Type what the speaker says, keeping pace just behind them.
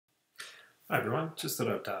Hi everyone, just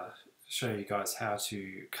thought I'd show you guys how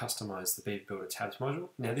to customize the Beaver Builder Tabs module.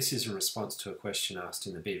 Now this is in response to a question asked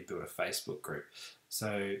in the Beaver Builder Facebook group.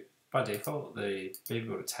 So by default the Beaver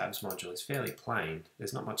Builder Tabs module is fairly plain.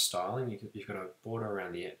 There's not much styling. You've got a border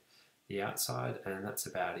around the outside and that's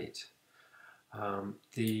about it.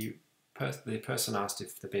 The person asked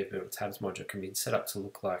if the Beaver Builder Tabs module can be set up to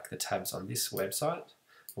look like the tabs on this website,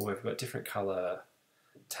 where we've got different color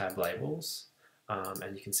tab labels.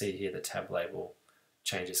 And you can see here the tab label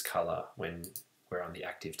changes color when we're on the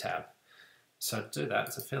active tab. So to do that,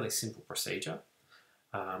 it's a fairly simple procedure.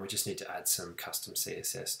 We just need to add some custom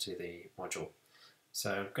CSS to the module.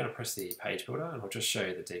 So I'm going to press the page builder and I'll just show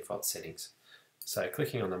you the default settings. So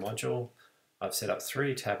clicking on the module, I've set up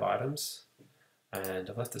 3 tab items and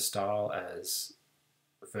I've left the style as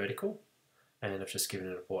vertical and I've just given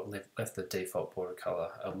it left the default border color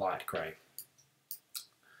a light grey.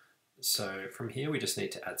 So from here we just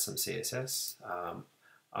need to add some CSS.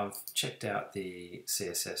 I've checked out the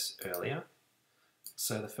CSS earlier.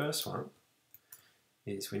 So the first one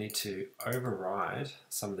is we need to override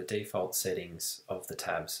some of the default settings of the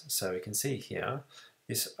tabs. So we can see here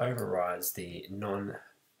this overrides the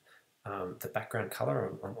background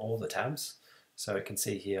color on all the tabs. So we can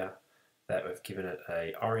see here that we've given it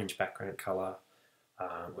an orange background color.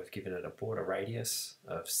 We've given it a border radius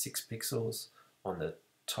of 6 pixels on the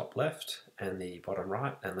top left and the bottom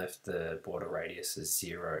right, and left the border radius as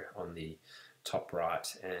 0 on the top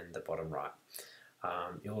right and the bottom right.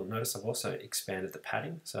 You'll notice I've also expanded the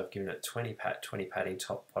padding, so I've given it 20 padding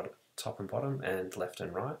top and bottom and left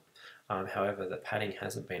and right. However, the padding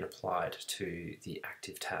hasn't been applied to the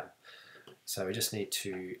active tab. So we just need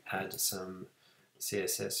to add some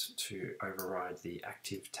CSS to override the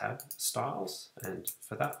active tab styles, and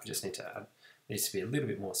for that we just need to add needs to be a little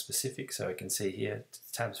bit more specific. So we can see here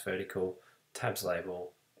tabs vertical, tabs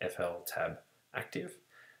label, FL tab active,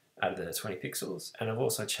 added the 20 pixels, and I've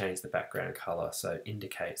also changed the background color so it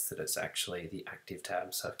indicates that it's actually the active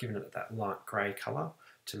tab. So I've given it that light grey color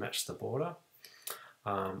to match the border.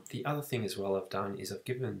 The other thing as well I've done is I've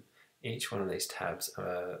given each one of these tabs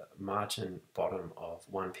a margin bottom of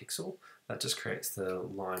 1 pixel. That just creates the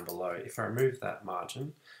line below. If I remove that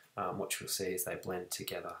margin, what you'll see is they blend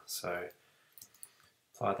together. So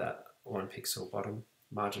apply that 1 pixel bottom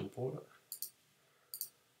margin border.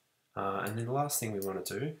 And then the last thing we want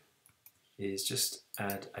to do is just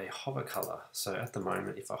add a hover color. So at the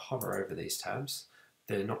moment, if I hover over these tabs,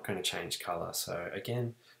 they're not going to change color. So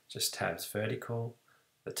again, just tabs vertical,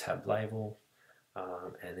 the tab label,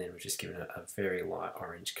 and then we're just giving it a very light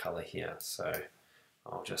orange color here. So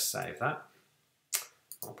I'll just save that.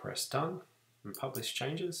 I'll press done and publish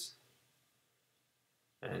changes.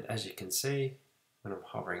 And as you can see, when I'm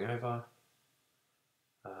hovering over,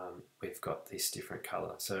 we've got this different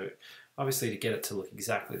color. So obviously to get it to look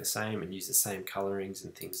exactly the same and use the same colorings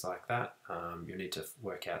and things like that, you'll need to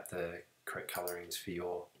work out the correct colorings for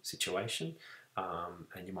your situation,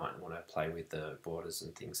 and you might want to play with the borders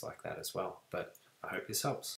and things like that as well. But I hope this helps.